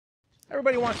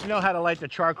Everybody wants to know how to light the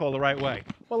charcoal the right way.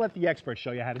 We'll let the experts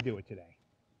show you how to do it today.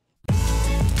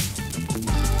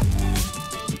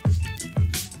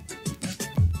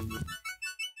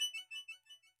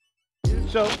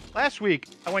 So last week,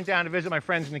 I went down to visit my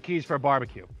friends in the Keys for a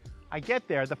barbecue. I get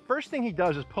there, the first thing he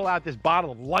does is pull out this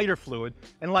bottle of lighter fluid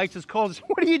and lights his coals. I said,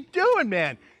 "What are you doing,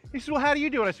 man?" He said, "Well, how do you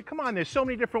do it?" I said, "Come on, there's so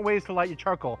many different ways to light your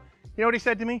charcoal." You know what he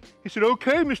said to me? He said,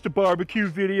 "Okay, Mr. Barbecue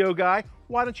Video Guy,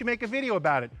 why don't you make a video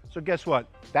about it?" So guess what?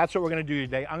 That's what we're gonna do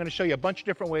today. I'm gonna show you a bunch of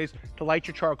different ways to light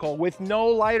your charcoal with no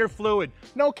lighter fluid,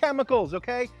 no chemicals,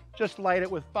 okay? Just light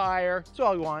it with fire, that's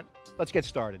all we want. Let's get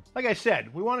started. Like I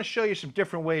said, we wanna show you some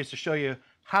different ways to show you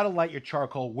how to light your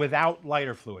charcoal without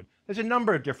lighter fluid. There's a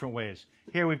number of different ways.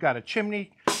 Here we've got a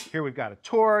chimney, here we've got a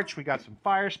torch, we got some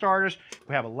fire starters,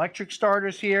 we have electric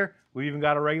starters here, we've even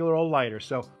got a regular old lighter.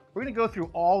 So we're gonna go through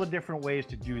all the different ways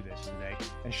to do this today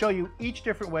and show you each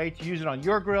different way to use it on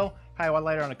your grill, how you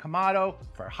light it on a Kamado,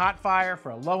 for a hot fire, for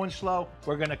a low and slow.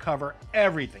 We're gonna cover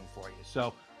everything for you.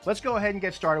 So let's go ahead and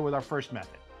get started with our first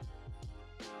method.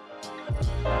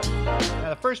 Now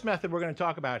the first method we're going to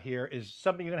talk about here is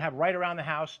something you're going to have right around the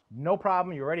house. No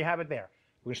problem, you already have it there.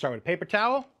 We're going to start with a paper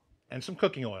towel and some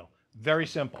cooking oil. Very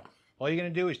simple. All you're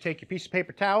going to do is take your piece of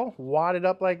paper towel, wad it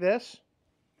up like this,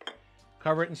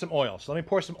 cover it in some oil. So let me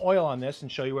pour some oil on this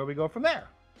and show you where we go from there.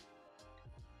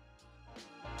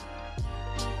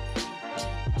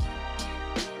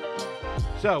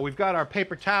 So we've got our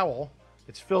paper towel.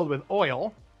 It's filled with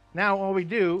oil. Now all we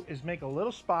do is make a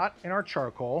little spot in our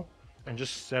charcoal and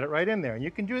just set it right in there. And you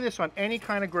can do this on any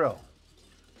kind of grill.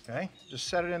 Okay, just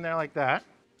set it in there like that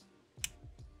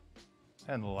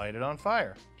and light it on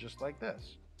fire, just like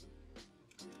this.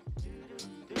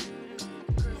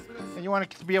 And you want it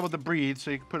to be able to breathe,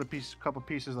 so you can put a couple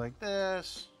pieces like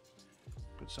this,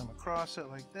 put some across it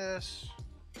like this.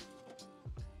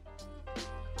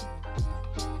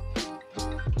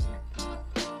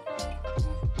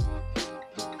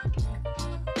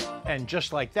 And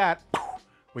just like that,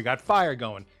 we got fire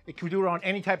going. It can do it on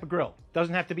any type of grill.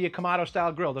 Doesn't have to be a Kamado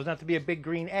style grill. Doesn't have to be a big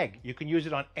green egg. You can use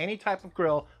it on any type of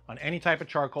grill, on any type of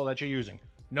charcoal that you're using.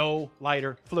 No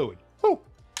lighter fluid. Woo!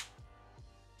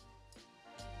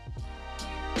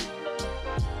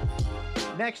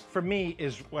 Next for me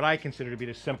is what I consider to be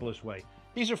the simplest way.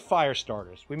 These are fire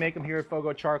starters. We make them here at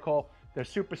FOGO Charcoal. They're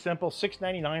super simple,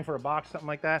 $6.99 for a box, something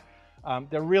like that.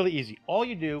 They're really easy. All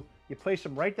you do, you place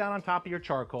them right down on top of your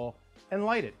charcoal and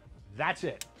light it. That's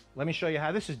it. Let me show you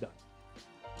how this is done.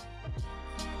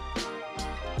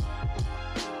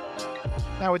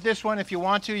 Now with this one, if you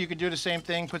want to, you can do the same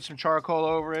thing. Put some charcoal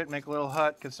over it, make a little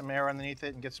hut, get some air underneath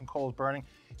it, and get some coals burning.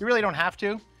 You really don't have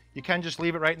to. You can just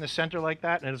leave it right in the center like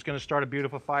that, and it's going to start a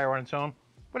beautiful fire on its own.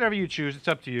 Whatever you choose, it's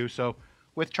up to you. So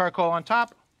with charcoal on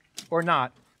top or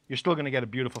not, you're still going to get a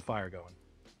beautiful fire going.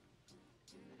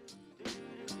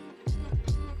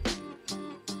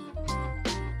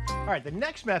 All right, the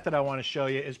next method I want to show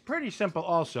you is pretty simple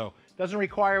also. Doesn't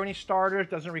require any starters,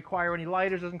 doesn't require any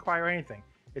lighters, doesn't require anything.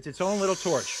 It's its own little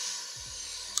torch.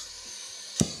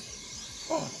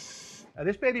 Oh. Now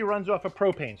this baby runs off of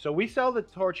propane. So we sell the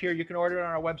torch here. You can order it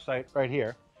on our website right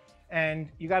here. And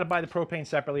you got to buy the propane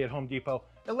separately at Home Depot.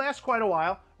 It lasts quite a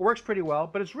while. It works pretty well,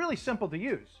 but it's really simple to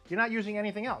use. You're not using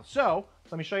anything else. So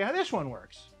let me show you how this one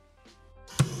works.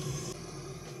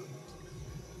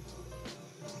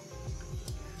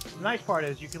 The nice part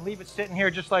is you can leave it sitting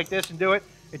here just like this and do it.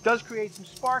 It does create some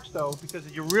sparks though,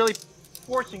 because you're really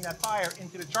forcing that fire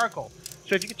into the charcoal.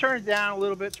 So if you can turn it down a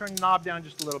little bit, turn the knob down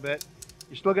just a little bit,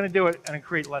 you're still going to do it and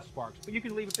create less sparks, but you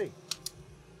can leave it be.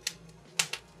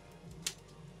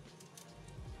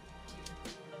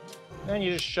 Then you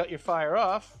just shut your fire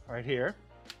off right here,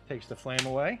 takes the flame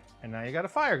away, and now you got a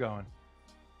fire going.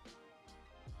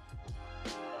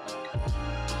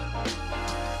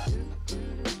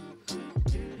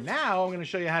 Now I'm going to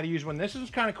show you how to use one. This is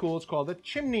kind of cool. It's called a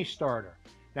chimney starter.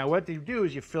 Now what you do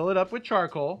is you fill it up with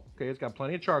charcoal. Okay, it's got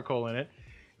plenty of charcoal in it.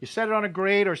 You set it on a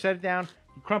grate or set it down.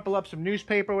 You crumple up some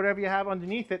newspaper, whatever you have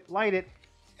underneath it, light it,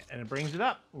 and it brings it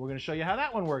up. We're going to show you how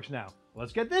that one works now.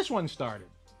 Let's get this one started.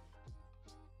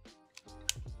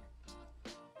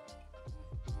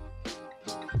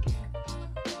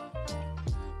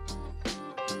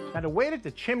 Now the way that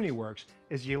the chimney works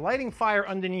is you're lighting fire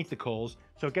underneath the coals,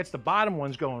 so it gets the bottom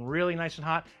ones going really nice and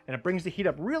hot, and it brings the heat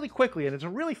up really quickly, and it's a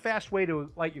really fast way to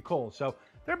light your coals. So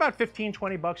they're about 15,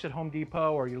 20 bucks at Home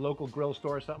Depot or your local grill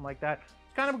store or something like that.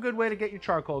 It's kind of a good way to get your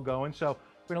charcoal going. So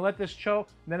we're gonna let this show,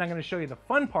 and then I'm gonna show you the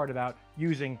fun part about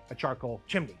using a charcoal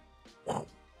chimney.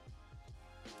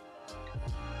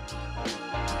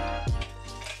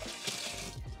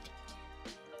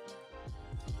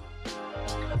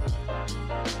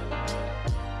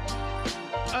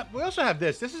 We also have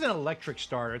this. This is an electric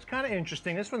starter. It's kind of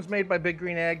interesting. This one's made by Big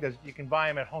Green Egg. You can buy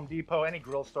them at Home Depot, any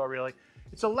grill store really.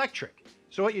 It's electric.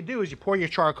 So what you do is you pour your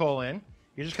charcoal in.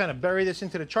 You just kind of bury this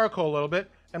into the charcoal a little bit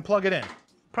and plug it in.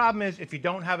 Problem is, if you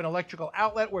don't have an electrical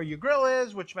outlet where your grill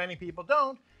is, which many people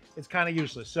don't, it's kind of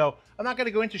useless. So I'm not going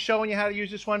to go into showing you how to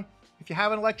use this one. If you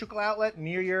have an electrical outlet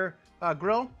near your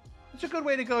grill, it's a good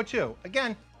way to go too.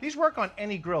 Again, these work on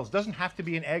any grills. It doesn't have to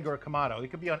be an Egg or a Kamado. They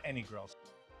could be on any grills.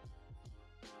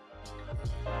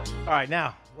 All right,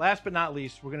 now, last but not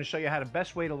least, we're going to show you how the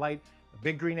best way to light a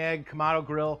Big Green Egg Kamado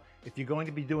grill if you're going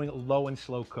to be doing low and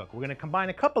slow cook. We're going to combine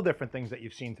a couple different things that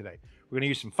you've seen today. We're going to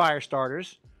use some fire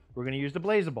starters. We're going to use the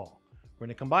blazer ball. We're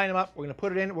going to combine them up. We're going to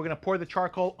put it in. We're going to pour the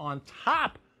charcoal on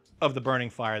top of the burning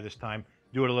fire this time.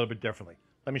 Do it a little bit differently.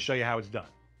 Let me show you how it's done.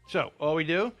 So all we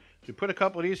do is we put a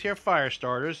couple of these here fire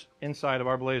starters inside of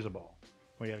our blazer ball.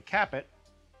 We're going to cap it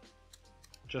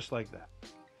just like that.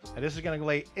 And this is going to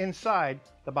lay inside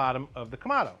the bottom of the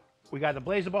Kamado. We got the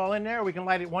blazer ball in there. We can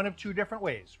light it one of two different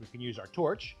ways. We can use our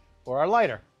torch or our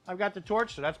lighter. I've got the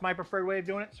torch, so that's my preferred way of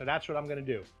doing it. So that's what I'm going to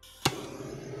do.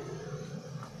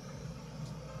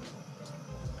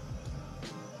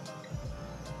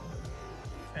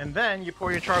 And then you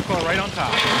pour your charcoal right on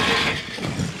top.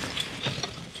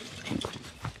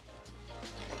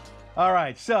 All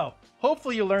right, so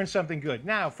hopefully you learned something good.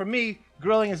 Now, for me,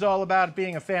 grilling is all about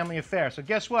being a family affair. So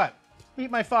guess what?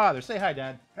 Meet my father. Say hi,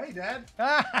 Dad. Hey, Dad.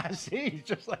 Ah, see, he's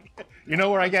just like, you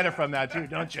know where I get it from now too,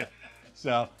 don't you?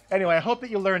 So anyway, I hope that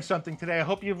you learned something today. I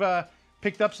hope you've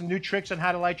picked up some new tricks on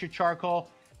how to light your charcoal.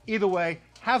 Either way,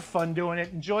 have fun doing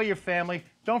it. Enjoy your family.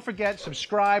 Don't forget,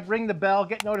 subscribe, ring the bell,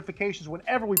 get notifications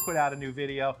whenever we put out a new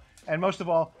video. And most of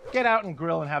all, get out and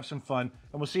grill and have some fun.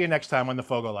 And we'll see you next time on The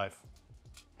FOGO Life.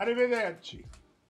 Arrivederci.